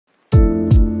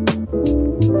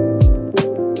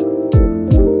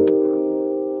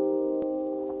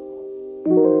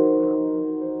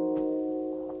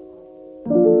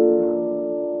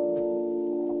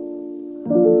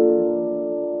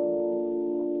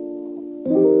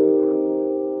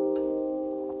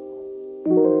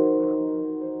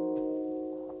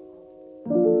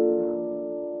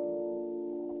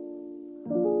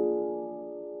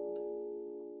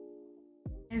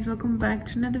welcome back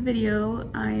to another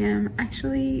video. I am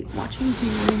actually watching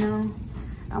TV right now.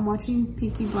 I'm watching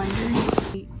Peaky Blinders.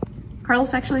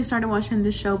 Carlos actually started watching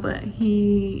this show, but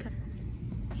he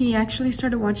actually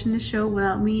started watching this show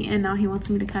without me, and now he wants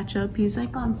me to catch up. He's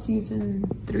like on season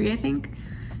 3, I think.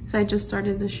 So I just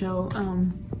started the show,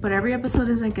 but every episode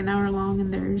is like an hour long,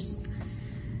 and there's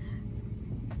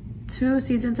 2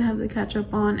 seasons I have to catch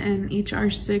up on, and each are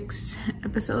 6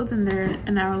 episodes, and they're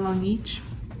an hour long each.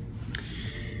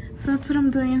 So that's what I'm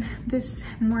doing this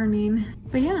morning.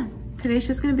 But yeah, today's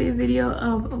just gonna be a video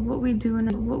of what we do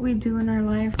in our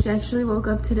life. She actually woke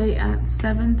up today at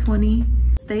 7:20,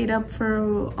 stayed up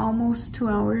for almost 2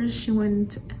 hours. She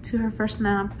went to her first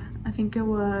nap. I think it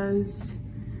was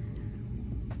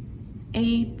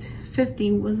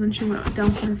 8:50 was when she went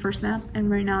down for her first nap, and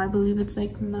right now I believe it's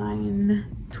like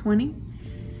 9:20.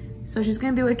 So she's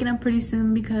gonna be waking up pretty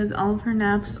soon because all of her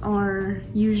naps are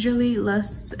usually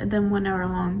less than 1 hour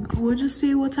long. We'll just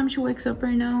see what time she wakes up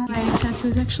right now. My tattoo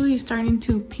is actually starting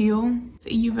to peel.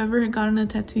 If you've ever gotten a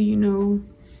tattoo, you know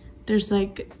there's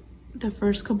like the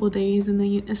first couple days and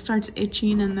then it starts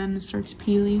itching and then it starts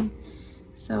peeling.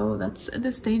 So that's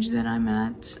the stage that I'm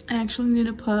at. I actually need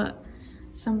to put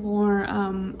some more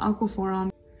aquaphor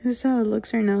on. This is how it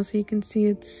looks right now, so you can see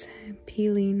it's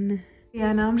peeling.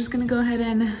 Yeah, now I'm just gonna go ahead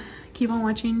and keep on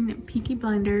watching Peaky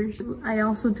Blinders. I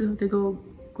also do have to go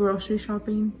grocery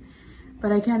shopping,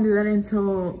 but I can't do that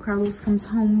until Carlos comes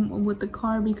home with the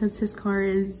car because his car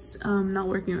is not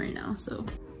working right now. So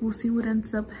we'll see what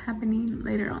ends up happening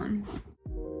later on.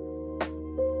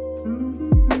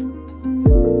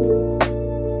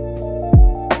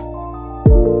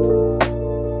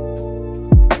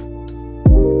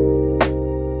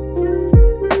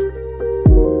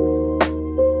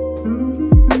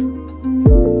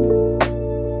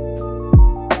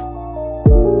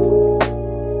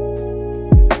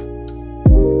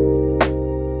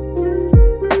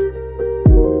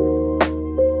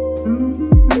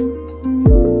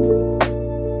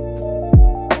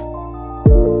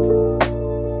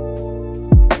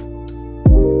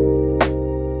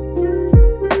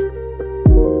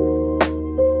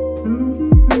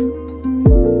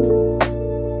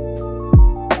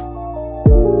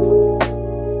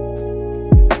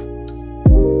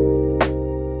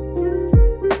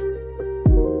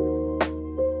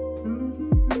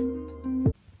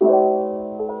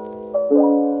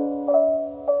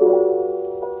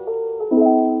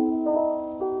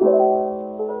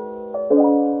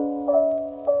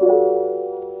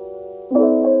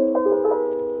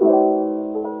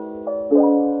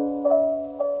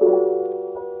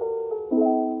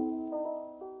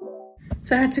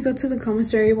 So I had to go to the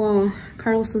commissary while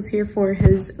Carlos was here for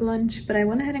his lunch, but I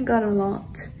went ahead and got a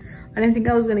lot. I didn't think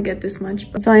I was gonna get this much,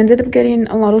 so I ended up getting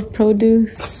a lot of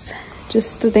produce,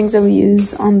 just the things that we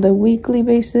use on the weekly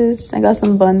basis. I got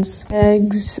some buns,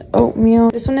 eggs,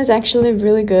 oatmeal. This one is actually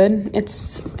really good.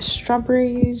 It's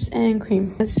strawberries and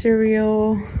cream. A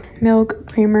cereal, milk,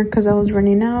 creamer because I was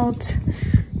running out,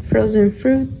 frozen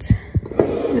fruit.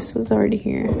 This was already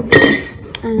here.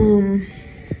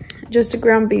 Just a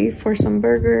ground beef for some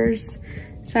burgers,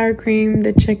 sour cream,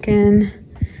 the chicken,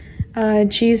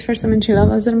 cheese for some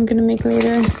enchiladas that I'm gonna make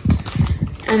later.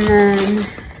 And then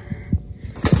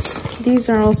these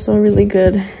are also really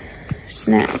good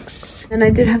snacks. And I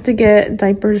did have to get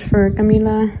diapers for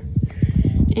Camila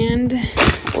and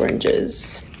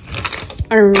oranges,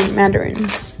 or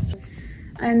mandarins.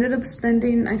 I ended up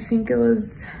spending, I think it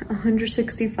was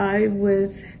 $165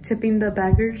 with tipping the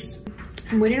baggers.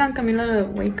 I'm waiting on Camila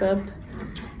to wake up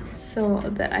so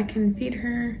that I can feed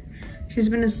her. She's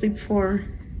been asleep for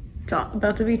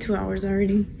about to be 2 hours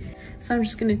already. So I'm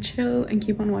just gonna chill and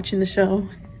keep on watching the show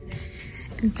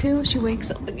until she wakes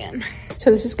up again.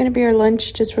 So this is gonna be our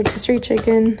lunch, just rotisserie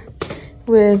chicken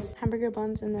with hamburger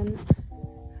buns and then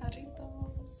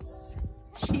jarritos.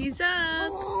 She's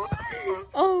up.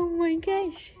 Oh my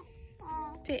gosh.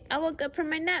 Say, I woke up from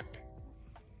my nap.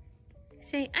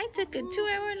 Say, I took a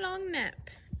 2-hour long nap.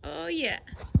 Oh yeah.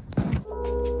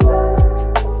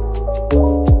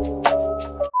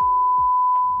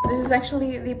 This is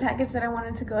actually the package that I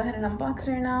wanted to go ahead and unbox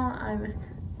right now. I'm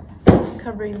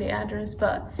covering the address,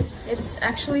 but it's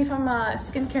actually from a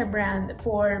skincare brand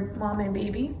for mom and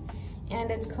baby,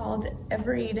 and it's called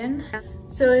Evereden.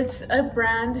 So it's a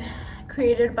brand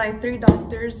created by 3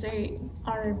 doctors. They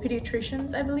are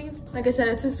pediatricians, I believe. Like I said,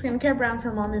 it's a skincare brand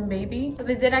for mom and baby. But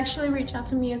they did actually reach out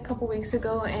to me a couple weeks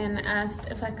ago and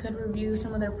asked if I could review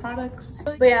some of their products.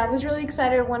 But yeah, I was really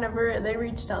excited whenever they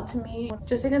reached out to me,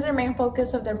 just because their main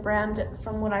focus of their brand,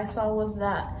 from what I saw, was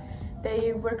that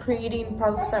they were creating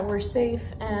products that were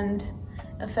safe and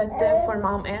effective for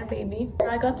mom and baby.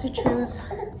 I got to choose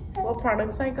what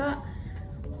products I got.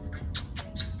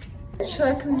 So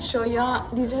I can show y'all,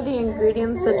 these are the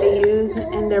ingredients that they use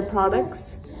in their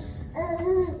products.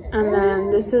 And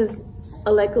then this is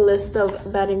like a list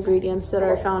of bad ingredients that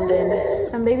are found in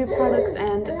some baby products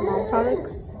and mom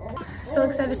products. So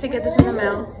excited to get this in the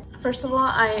mail. First of all,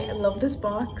 I love this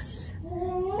box.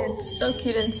 It's so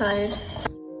cute inside.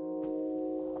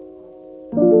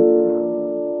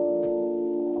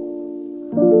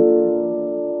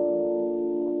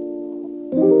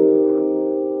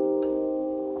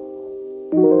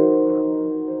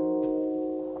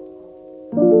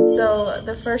 So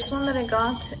the first one that I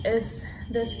got is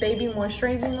this baby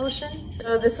moisturizing lotion.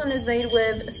 So this one is made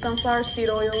with sunflower seed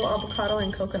oil, avocado,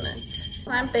 and coconut.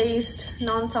 Plant-based,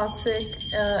 non-toxic,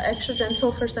 extra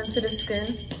gentle for sensitive skin.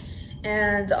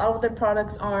 And all of their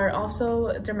products are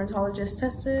also dermatologist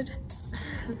tested.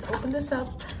 Let's open this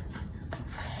up.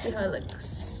 See how it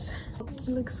looks. It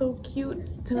looks so cute.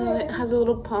 It has a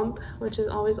little pump, which is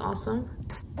always awesome.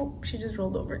 Oh, she just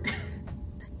rolled over.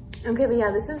 Okay, but yeah,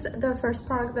 this is the first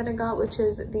product that I got, which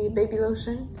is the baby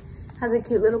lotion. Has a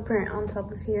cute little print on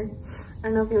top of here. I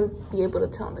don't know if you'll be able to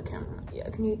tell on the camera. Yeah, I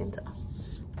think you can tell.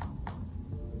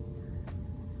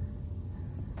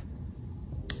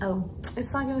 Oh,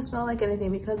 it's not gonna smell like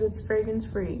anything because it's fragrance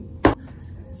free.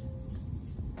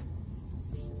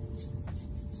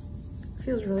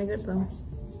 Feels really good though.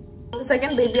 The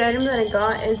second baby item that I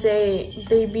got is a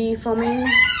baby foaming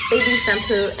baby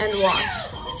shampoo and wash.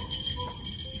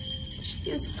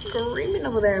 She's screaming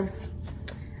over there.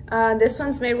 This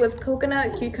one's made with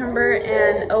coconut, cucumber,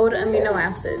 and oat amino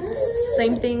acids.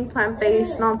 Same thing,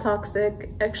 plant-based, non-toxic,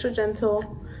 extra gentle,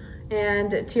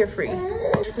 and tear-free.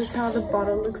 This is how the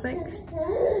bottle looks like.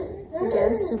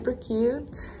 Again, super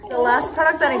cute. The last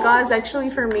product that I got is actually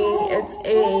for me. It's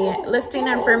a lifting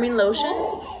and firming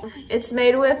lotion. It's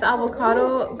made with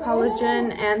avocado,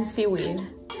 collagen, and seaweed.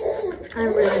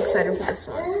 I'm really excited for this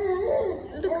one.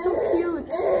 It looks so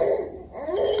cute.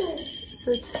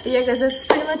 So yeah guys, that's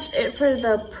pretty much it for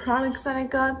the products that I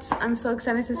got. I'm so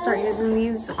excited to start using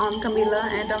these on Camila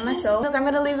and on myself. I'm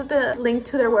gonna leave the link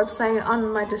to their website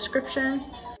on my description.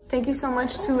 Thank you so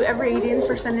much to Evereden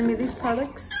for sending me these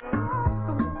products.